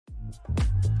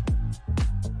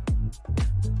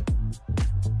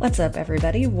What's up,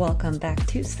 everybody? Welcome back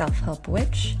to Self-Help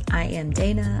Witch. I am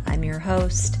Dana. I'm your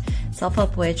host.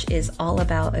 Self-Help Witch is all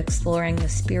about exploring the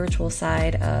spiritual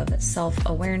side of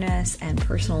self-awareness and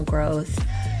personal growth.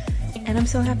 And I'm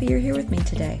so happy you're here with me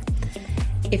today.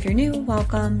 If you're new,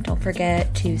 welcome. Don't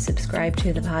forget to subscribe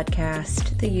to the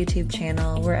podcast, the YouTube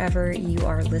channel, wherever you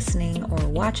are listening or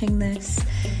watching this.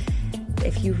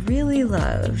 If you really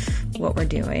love what we're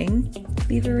doing,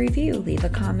 leave a review, leave a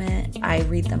comment. I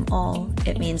read them all.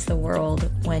 It means the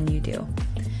world when you do.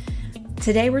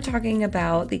 Today we're talking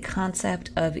about the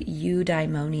concept of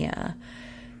eudaimonia.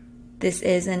 This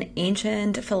is an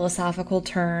ancient philosophical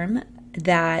term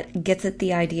that gets at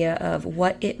the idea of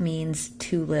what it means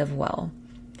to live well.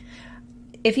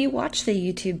 If you watch the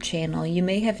YouTube channel, you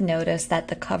may have noticed that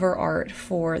the cover art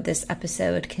for this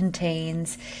episode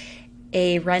contains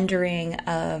a rendering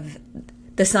of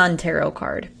the Sun Tarot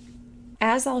card.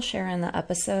 As I'll share in the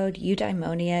episode,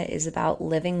 eudaimonia is about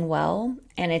living well,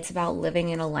 and it's about living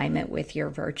in alignment with your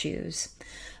virtues.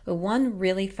 But one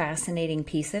really fascinating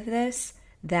piece of this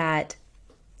that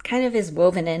kind of is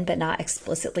woven in but not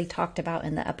explicitly talked about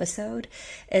in the episode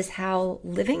is how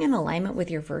living in alignment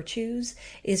with your virtues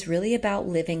is really about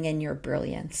living in your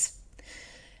brilliance.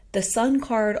 The Sun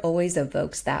card always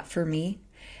evokes that for me.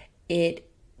 It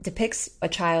depicts a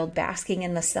child basking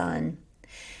in the sun.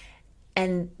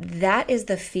 And that is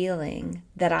the feeling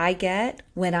that I get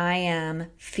when I am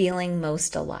feeling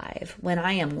most alive, when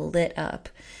I am lit up.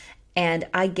 And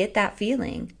I get that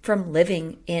feeling from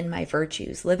living in my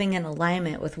virtues, living in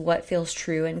alignment with what feels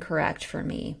true and correct for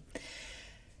me.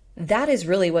 That is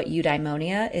really what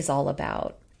eudaimonia is all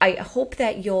about. I hope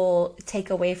that you'll take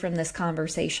away from this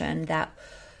conversation that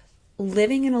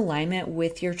living in alignment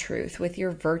with your truth, with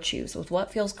your virtues, with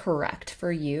what feels correct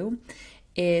for you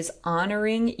is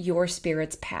honoring your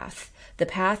spirit's path, the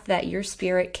path that your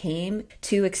spirit came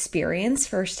to experience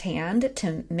firsthand,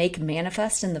 to make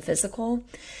manifest in the physical.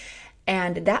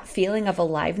 And that feeling of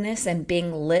aliveness and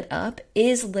being lit up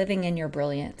is living in your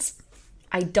brilliance.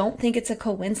 I don't think it's a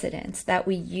coincidence that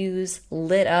we use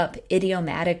lit up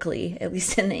idiomatically, at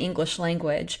least in the English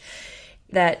language,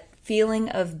 that feeling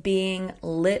of being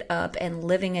lit up and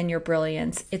living in your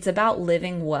brilliance. It's about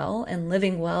living well, and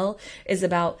living well is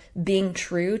about being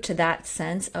true to that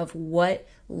sense of what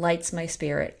lights my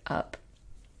spirit up.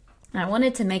 And I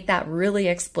wanted to make that really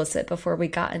explicit before we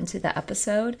got into the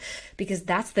episode, because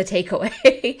that's the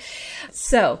takeaway.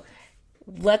 So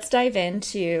let's dive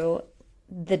into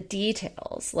the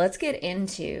details. Let's get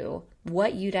into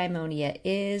what eudaimonia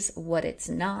is, what it's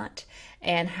not,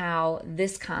 and how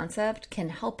this concept can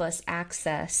help us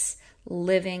access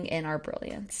living in our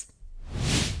brilliance.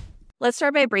 Let's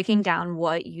start by breaking down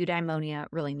what eudaimonia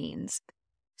really means.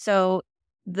 So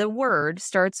the word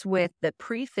starts with the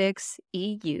prefix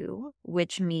EU,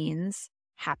 which means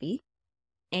happy,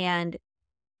 and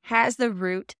has the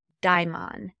root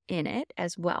daimon in it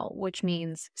as well, which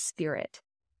means spirit.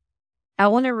 I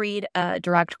want to read a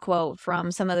direct quote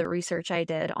from some of the research I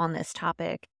did on this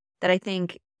topic that I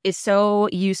think is so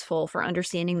useful for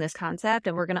understanding this concept,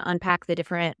 and we're going to unpack the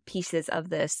different pieces of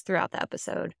this throughout the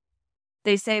episode.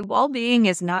 They say, well-being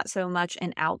is not so much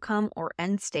an outcome or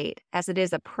end state as it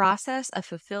is a process of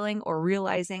fulfilling or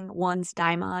realizing one's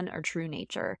daimon or true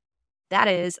nature. That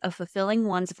is, of fulfilling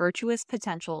one's virtuous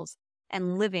potentials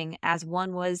and living as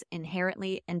one was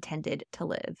inherently intended to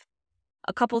live.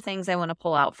 A couple things I want to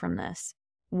pull out from this.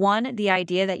 One, the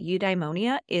idea that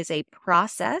eudaimonia is a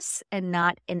process and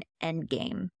not an end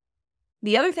game.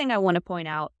 The other thing I want to point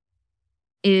out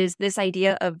is this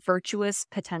idea of virtuous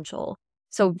potential.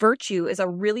 So virtue is a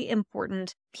really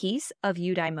important piece of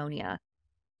eudaimonia.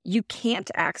 You can't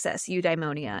access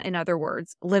eudaimonia, in other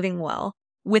words, living well,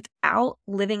 without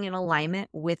living in alignment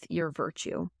with your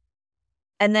virtue.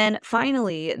 And then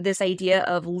finally, this idea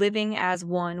of living as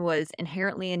one was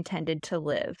inherently intended to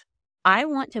live. I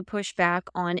want to push back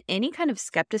on any kind of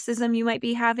skepticism you might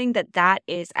be having that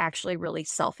is actually really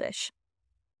selfish.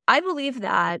 I believe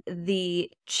that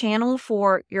the channel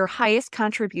for your highest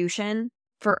contribution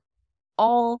for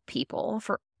all people,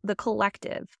 for the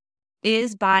collective,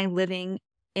 is by living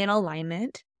in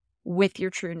alignment with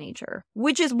your true nature,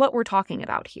 which is what we're talking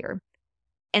about here.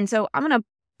 And so I'm going to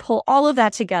pull all of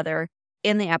that together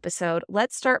in the episode.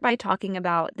 Let's start by talking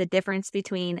about the difference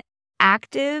between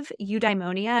active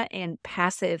eudaimonia and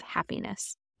passive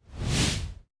happiness.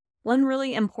 One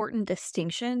really important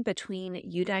distinction between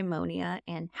eudaimonia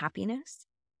and happiness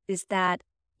is that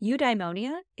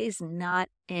eudaimonia is not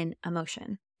an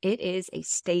emotion. It is a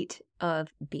state of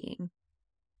being.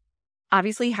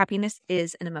 Obviously, happiness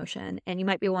is an emotion, and you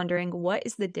might be wondering, what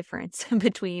is the difference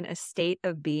between a state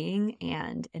of being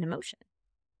and an emotion?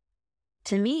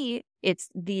 To me, it's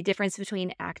the difference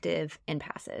between active and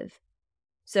passive.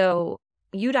 So,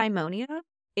 eudaimonia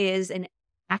is an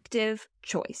active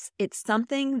choice. It's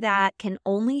something that can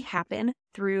only happen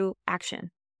through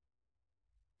action.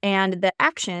 And the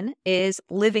action is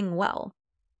living well.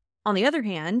 On the other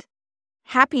hand,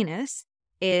 happiness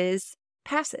is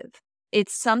passive.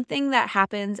 It's something that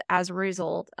happens as a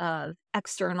result of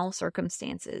external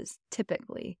circumstances,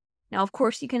 typically. Now, of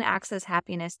course, you can access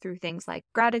happiness through things like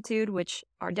gratitude, which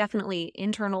are definitely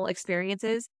internal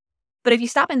experiences. But if you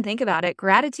stop and think about it,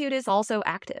 gratitude is also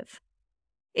active.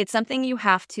 It's something you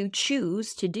have to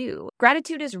choose to do.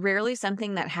 Gratitude is rarely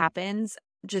something that happens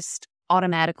just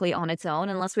automatically on its own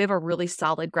unless we have a really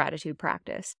solid gratitude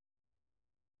practice.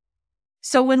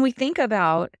 So when we think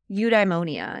about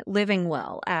eudaimonia, living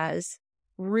well, as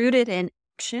rooted in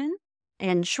action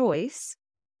and choice,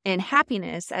 and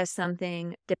happiness as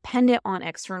something dependent on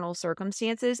external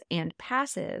circumstances and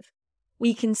passive,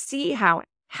 we can see how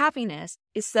happiness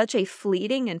is such a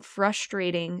fleeting and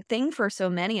frustrating thing for so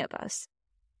many of us.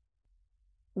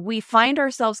 We find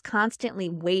ourselves constantly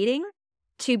waiting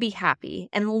to be happy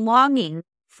and longing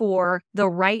for the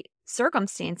right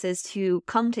circumstances to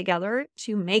come together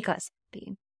to make us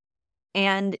happy.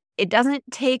 And it doesn't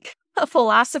take a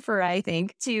philosopher, I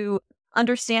think, to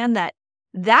understand that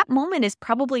that moment is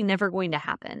probably never going to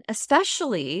happen,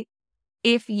 especially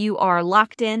if you are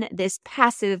locked in this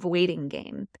passive waiting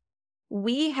game.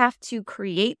 We have to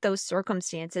create those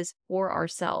circumstances for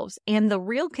ourselves. And the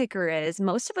real kicker is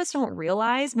most of us don't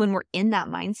realize when we're in that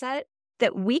mindset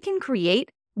that we can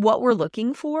create what we're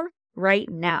looking for right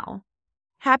now.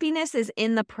 Happiness is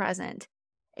in the present,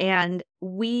 and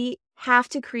we have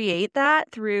to create that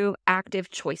through active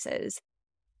choices.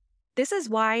 This is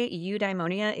why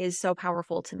eudaimonia is so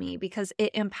powerful to me, because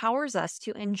it empowers us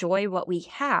to enjoy what we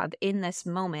have in this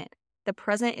moment. The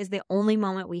present is the only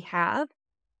moment we have.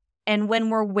 And when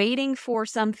we're waiting for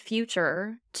some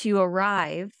future to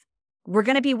arrive, we're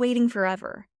going to be waiting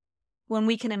forever. When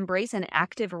we can embrace an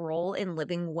active role in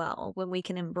living well, when we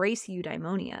can embrace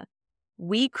eudaimonia,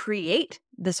 we create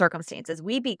the circumstances.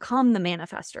 We become the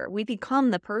manifester. We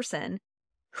become the person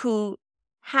who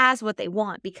has what they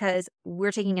want because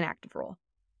we're taking an active role.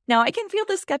 Now, I can feel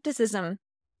the skepticism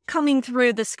coming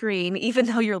through the screen, even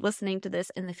though you're listening to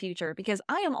this in the future, because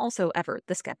I am also ever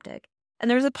the skeptic. And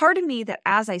there's a part of me that,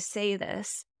 as I say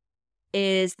this,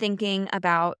 is thinking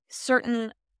about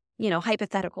certain,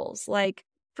 hypotheticals. Like,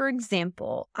 for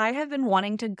example, I have been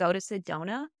wanting to go to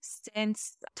Sedona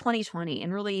since 2020,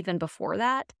 and really even before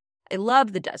that. I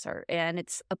love the desert, and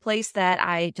it's a place that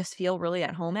I just feel really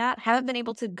at home at. Haven't been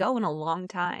able to go in a long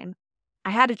time. I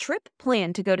had a trip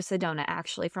planned to go to Sedona,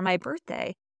 actually, for my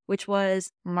birthday, which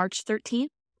was March 13th,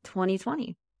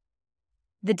 2020.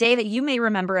 The day that you may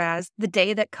remember as the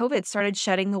day that COVID started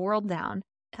shutting the world down.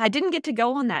 I didn't get to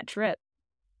go on that trip.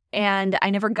 And I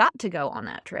never got to go on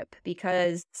that trip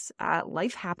because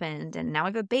life happened, and now I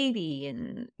have a baby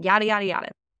and yada, yada,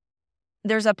 yada.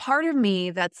 There's a part of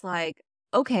me that's like,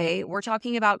 okay, we're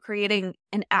talking about creating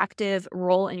an active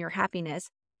role in your happiness.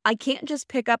 I can't just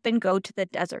pick up and go to the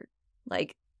desert.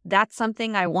 Like, that's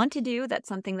something I want to do. That's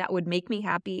something that would make me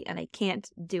happy, and I can't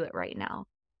do it right now.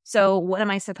 So what am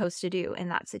I supposed to do in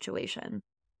that situation?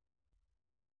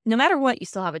 No matter what, you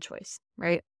still have a choice,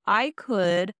 right? I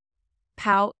could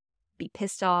pout, be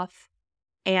pissed off,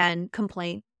 and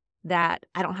complain that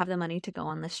I don't have the money to go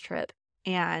on this trip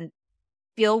and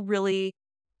feel really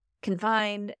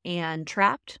confined and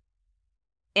trapped.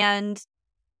 And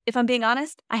if I'm being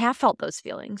honest, I have felt those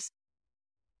feelings.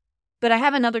 But I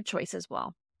have another choice as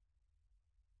well.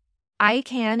 I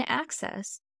can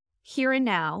access here and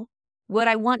now what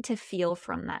I want to feel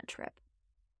from that trip.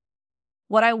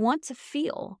 What I want to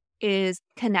feel is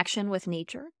connection with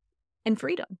nature and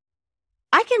freedom.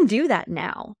 I can do that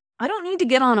now. I don't need to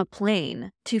get on a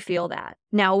plane to feel that.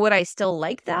 Now, would I still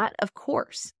like that? Of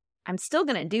course. I'm still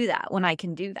going to do that when I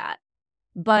can do that.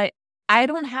 But I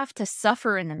don't have to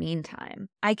suffer in the meantime.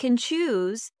 I can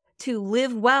choose to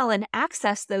live well and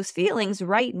access those feelings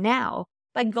right now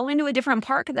by going to a different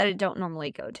park that I don't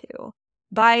normally go to,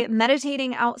 by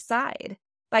meditating outside,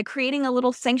 by creating a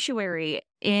little sanctuary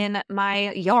in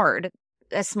my yard,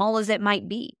 as small as it might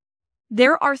be.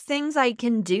 There are things I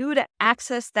can do to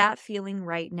access that feeling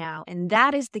right now, and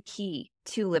that is the key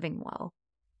to living well.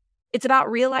 It's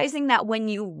about realizing that when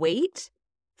you wait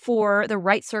for the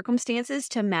right circumstances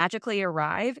to magically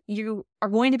arrive, you are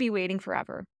going to be waiting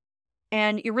forever.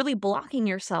 And you're really blocking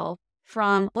yourself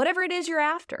from whatever it is you're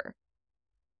after.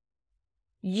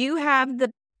 You have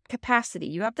the capacity,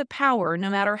 you have the power, no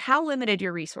matter how limited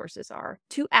your resources are,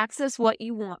 to access what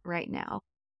you want right now.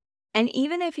 And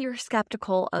even if you're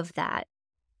skeptical of that,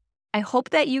 I hope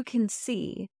that you can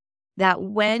see that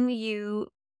when you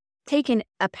take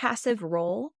a passive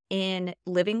role in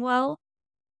living well,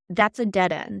 that's a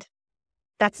dead end.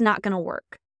 That's not going to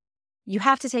work. You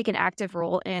have to take an active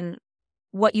role in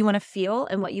what you want to feel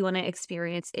and what you want to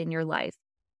experience in your life.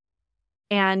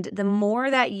 And the more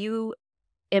that you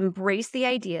embrace the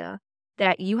idea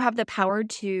that you have the power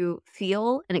to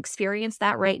feel and experience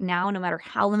that right now, no matter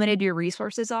how limited your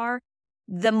resources are,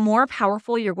 the more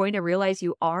powerful you're going to realize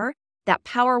you are. That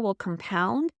power will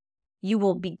compound. You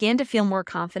will begin to feel more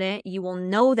confident. You will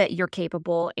know that you're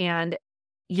capable, and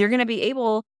you're going to be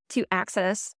able to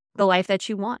access the life that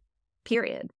you want,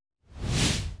 period.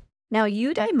 Now,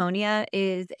 eudaimonia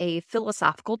is a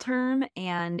philosophical term,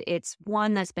 and it's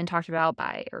one that's been talked about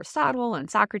by Aristotle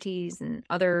and Socrates and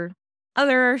other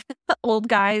old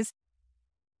guys.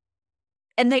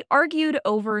 And they argued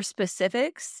over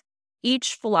specifics.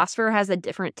 Each philosopher has a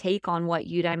different take on what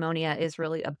eudaimonia is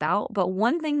really about, but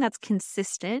one thing that's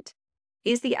consistent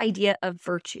is the idea of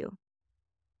virtue.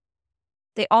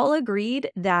 They all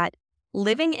agreed that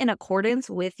living in accordance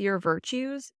with your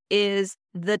virtues is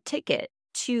the ticket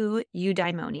to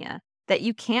eudaimonia, that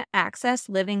you can't access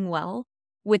living well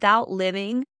without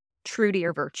living true to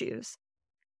your virtues.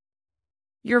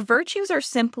 Your virtues are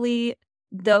simply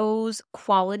those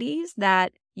qualities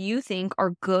that you think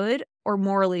are good or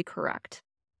morally correct.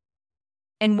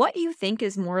 And what you think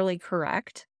is morally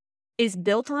correct is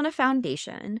built on a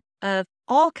foundation of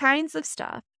all kinds of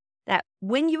stuff that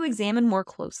when you examine more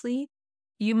closely,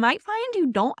 you might find you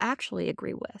don't actually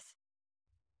agree with.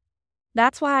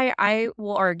 That's why I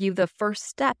will argue the first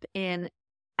step in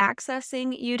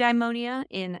accessing eudaimonia,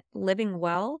 in living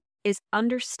well, is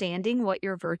understanding what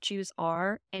your virtues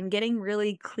are and getting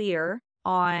really clear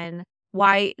on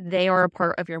why they are a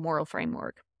part of your moral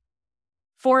framework.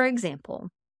 For example,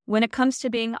 when it comes to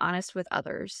being honest with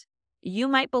others, you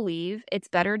might believe it's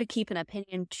better to keep an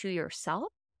opinion to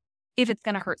yourself if it's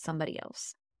going to hurt somebody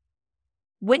else.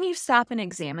 When you stop and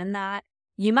examine that,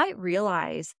 you might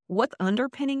realize what's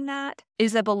underpinning that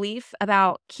is a belief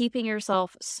about keeping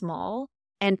yourself small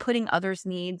and putting others'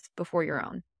 needs before your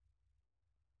own.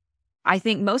 I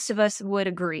think most of us would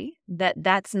agree that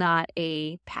that's not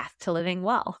a path to living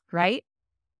well, right?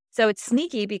 So it's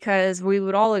sneaky because we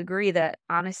would all agree that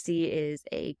honesty is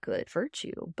a good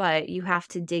virtue, but you have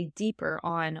to dig deeper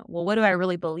on, well, what do I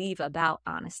really believe about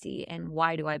honesty and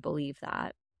why do I believe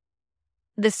that?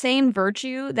 The same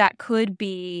virtue that could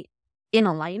be in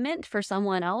alignment for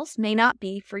someone else may not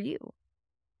be for you.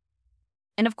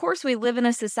 And of course, we live in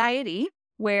a society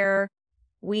where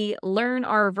we learn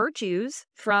our virtues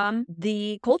from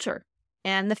the culture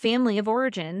and the family of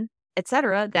origin,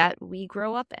 etc., that we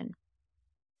grow up in.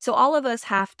 So all of us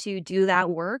have to do that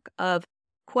work of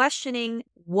questioning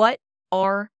what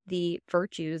are the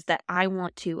virtues that I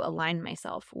want to align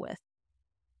myself with.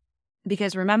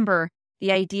 Because remember,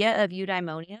 the idea of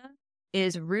eudaimonia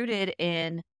is rooted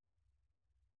in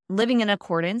living in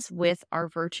accordance with our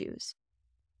virtues.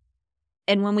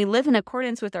 And when we live in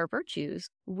accordance with our virtues,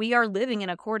 we are living in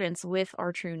accordance with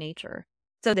our true nature.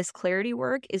 So this clarity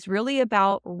work is really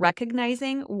about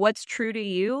recognizing what's true to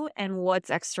you and what's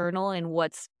external and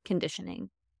what's conditioning.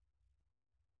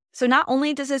 So not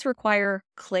only does this require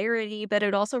clarity, but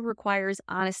it also requires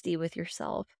honesty with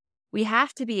yourself. We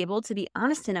have to be able to be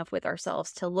honest enough with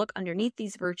ourselves to look underneath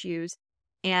these virtues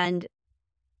and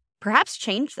perhaps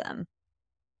change them.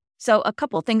 So a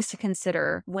couple things to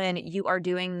consider when you are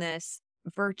doing this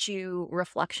virtue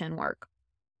reflection work.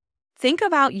 Think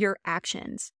about your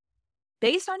actions.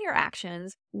 Based on your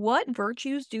actions, what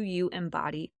virtues do you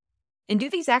embody? And do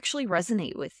these actually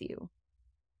resonate with you?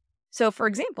 So, for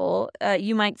example,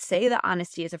 you might say that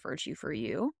honesty is a virtue for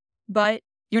you, but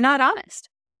you're not honest.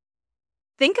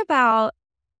 Think about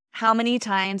how many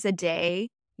times a day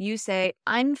you say,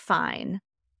 I'm fine,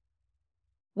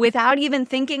 without even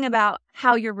thinking about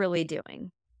how you're really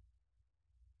doing.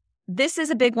 This is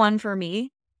a big one for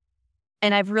me,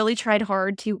 and I've really tried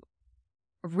hard to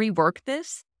rework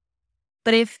this.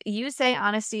 But if you say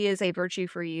honesty is a virtue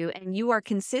for you and you are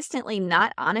consistently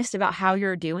not honest about how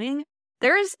you're doing,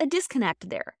 there is a disconnect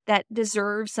there that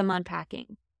deserves some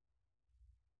unpacking.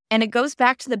 And it goes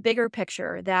back to the bigger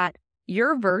picture that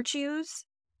your virtues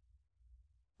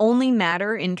only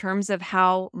matter in terms of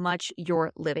how much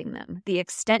you're living them, the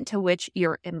extent to which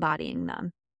you're embodying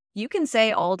them. You can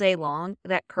say all day long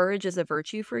that courage is a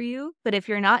virtue for you, but if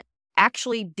you're not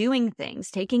actually doing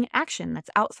things, taking action that's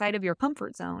outside of your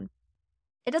comfort zone,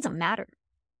 it doesn't matter.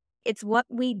 It's what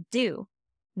we do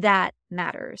that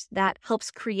matters, that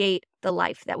helps create the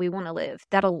life that we want to live,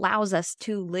 that allows us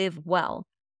to live well.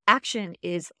 Action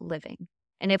is living.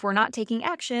 And if we're not taking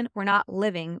action, we're not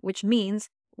living, which means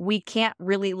we can't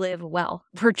really live well.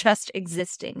 We're just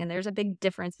existing. And there's a big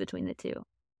difference between the two.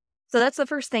 So that's the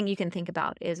first thing you can think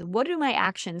about is, what do my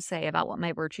actions say about what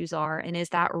my virtues are? And is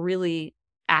that really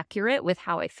accurate with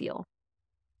how I feel?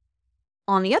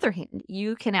 On the other hand,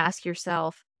 you can ask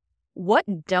yourself, what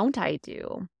don't I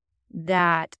do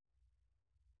that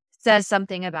says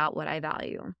something about what I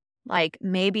value? Like,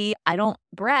 maybe I don't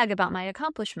brag about my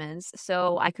accomplishments,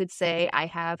 so I could say I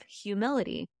have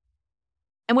humility.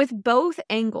 And with both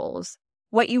angles,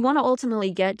 what you want to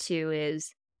ultimately get to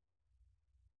is,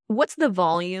 what's the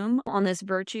volume on this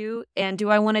virtue, and do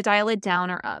I want to dial it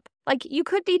down or up? Like, you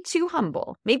could be too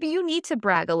humble. Maybe you need to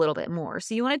brag a little bit more,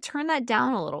 so you want to turn that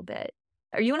down a little bit.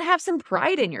 Or you want to have some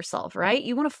pride in yourself, right?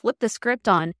 You want to flip the script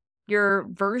on your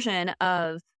version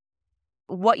of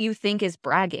what you think is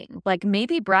bragging. Like,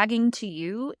 maybe bragging to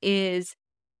you is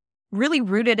really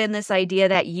rooted in this idea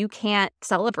that you can't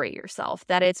celebrate yourself,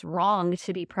 that it's wrong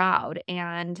to be proud,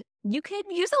 and you could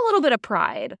use a little bit of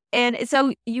pride. And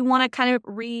so you want to kind of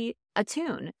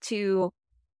reattune to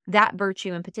that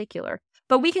virtue in particular.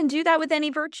 But we can do that with any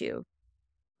virtue.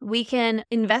 We can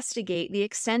investigate the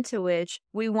extent to which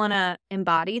we want to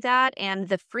embody that and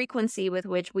the frequency with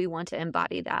which we want to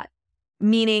embody that.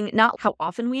 Meaning not how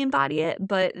often we embody it,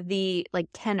 but the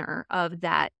tenor of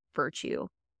that virtue.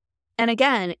 And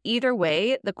again, either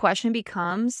way, the question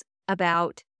becomes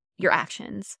about your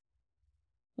actions.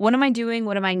 What am I doing?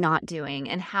 What am I not doing?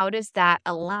 And how does that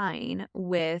align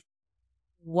with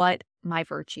what my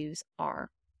virtues are?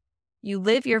 You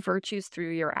live your virtues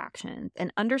through your actions,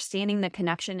 and understanding the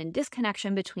connection and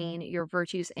disconnection between your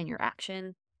virtues and your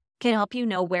action can help you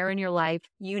know where in your life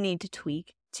you need to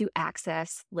tweak to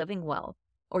access living well,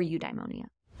 or eudaimonia.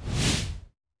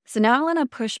 So now I want to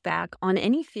push back on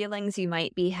any feelings you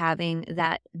might be having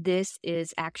that this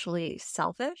is actually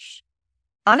selfish.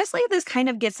 Honestly, this kind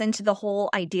of gets into the whole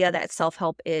idea that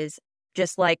self-help is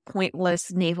just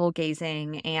pointless navel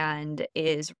gazing and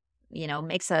is,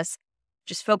 makes us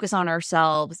just focus on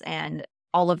ourselves and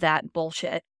all of that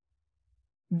bullshit.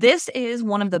 This is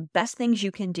one of the best things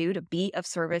you can do to be of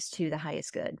service to the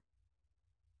highest good.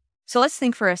 So let's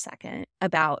think for a second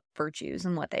about virtues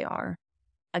and what they are.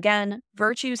 Again,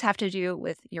 virtues have to do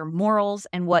with your morals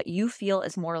and what you feel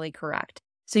is morally correct.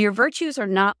 So your virtues are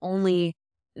not only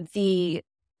the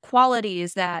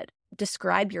qualities that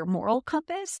describe your moral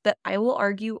compass, but I will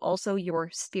argue also your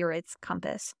spirit's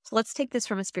compass. So let's take this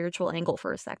from a spiritual angle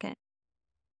for a second.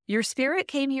 Your spirit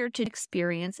came here to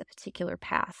experience a particular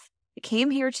path. It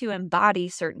came here to embody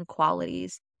certain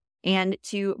qualities and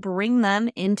to bring them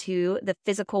into the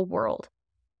physical world.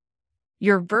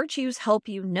 Your virtues help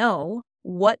you know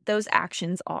what those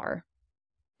actions are.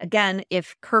 Again,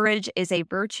 if courage is a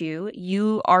virtue,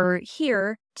 you are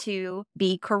here to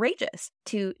be courageous,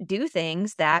 to do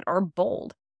things that are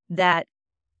bold, that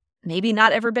maybe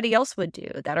not everybody else would do,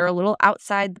 that are a little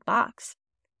outside the box.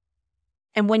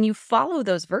 And when you follow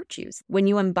those virtues, when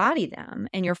you embody them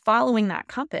and you're following that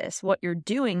compass, what you're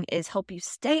doing is help you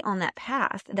stay on that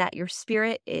path that your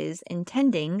spirit is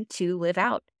intending to live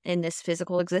out in this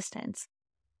physical existence.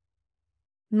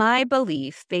 My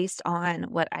belief, based on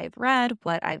what I've read,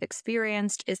 what I've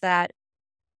experienced, is that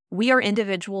we are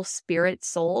individual spirit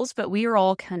souls, but we are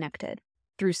all connected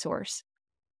through Source.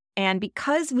 And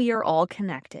because we are all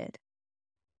connected,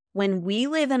 when we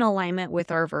live in alignment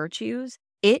with our virtues,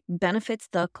 it benefits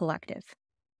the collective.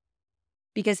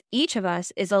 Because each of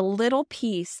us is a little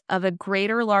piece of a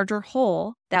greater, larger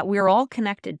whole that we're all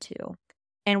connected to.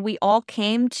 And we all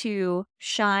came to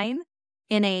shine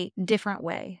in a different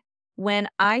way. When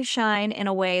I shine in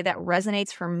a way that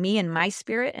resonates for me and my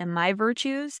spirit and my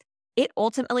virtues, it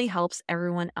ultimately helps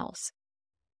everyone else.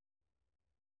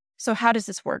 So how does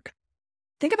this work?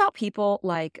 Think about people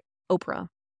like Oprah,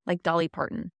 like Dolly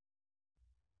Parton.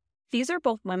 These are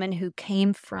both women who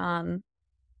came from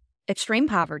extreme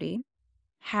poverty,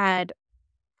 had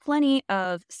plenty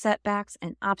of setbacks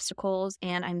and obstacles,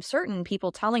 and I'm certain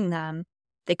people telling them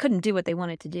they couldn't do what they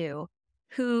wanted to do,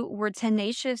 who were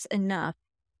tenacious enough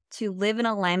to live in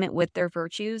alignment with their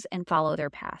virtues and follow their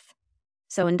path.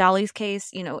 So in Dolly's case,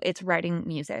 it's writing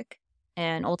music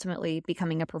and ultimately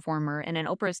becoming a performer. And in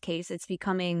Oprah's case, it's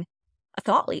becoming a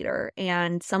thought leader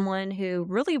and someone who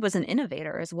really was an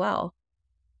innovator as well.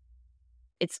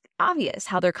 It's obvious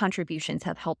how their contributions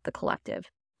have helped the collective.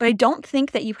 But I don't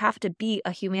think that you have to be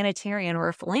a humanitarian or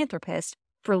a philanthropist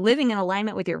for living in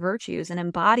alignment with your virtues and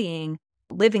embodying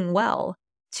living well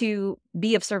to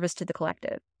be of service to the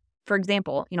collective. For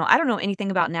example, I don't know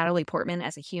anything about Natalie Portman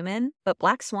as a human, but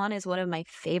Black Swan is one of my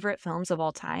favorite films of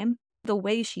all time. The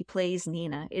way she plays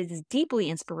Nina is deeply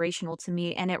inspirational to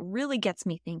me, and it really gets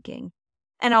me thinking.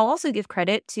 And I'll also give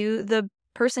credit to the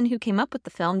person who came up with the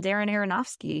film, Darren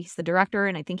Aronofsky. He's the director,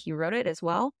 and I think he wrote it as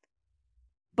well.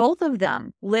 Both of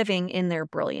them living in their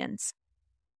brilliance,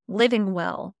 living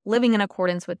well, living in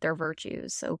accordance with their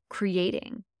virtues. So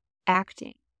creating,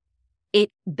 acting.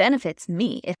 It benefits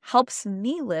me. It helps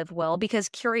me live well because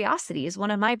curiosity is one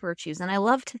of my virtues, and I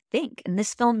love to think, and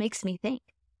this film makes me think.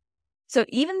 So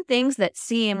even things that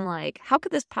seem like, how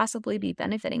could this possibly be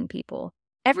benefiting people?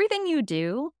 Everything you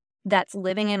do that's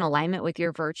living in alignment with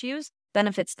your virtues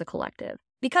benefits the collective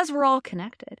because we're all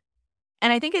connected.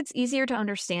 And I think it's easier to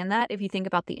understand that if you think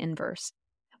about the inverse.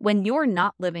 When you're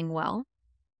not living well,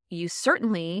 you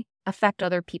certainly affect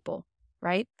other people,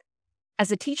 right?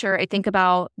 As a teacher, I think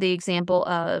about the example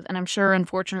of, and I'm sure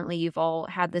unfortunately you've all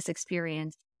had this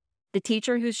experience, the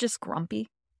teacher who's just grumpy,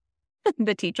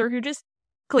 the teacher who just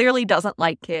clearly doesn't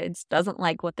like kids, doesn't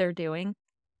like what they're doing.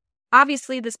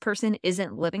 Obviously, this person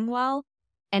isn't living well,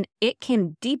 and it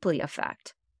can deeply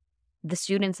affect the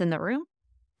students in the room,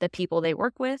 the people they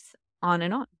work with, on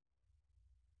and on.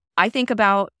 I think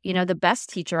about, the best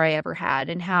teacher I ever had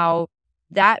and how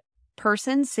that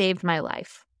person saved my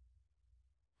life.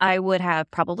 I would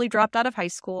have probably dropped out of high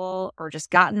school or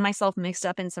just gotten myself mixed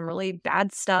up in some really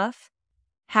bad stuff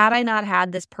had I not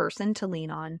had this person to lean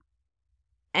on.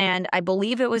 And I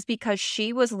believe it was because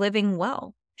she was living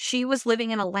well. She was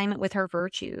living in alignment with her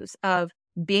virtues of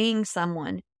being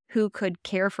someone who could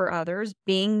care for others,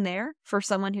 being there for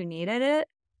someone who needed it,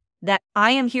 that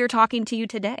I am here talking to you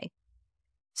today.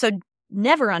 So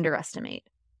never underestimate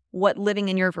what living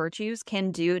in your virtues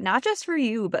can do, not just for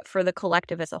you, but for the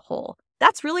collective as a whole.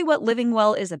 That's really what living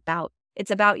well is about.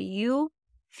 It's about you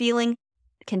feeling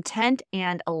content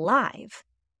and alive,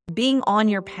 being on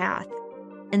your path,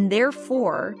 and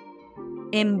therefore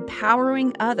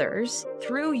empowering others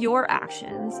through your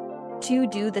actions to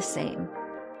do the same.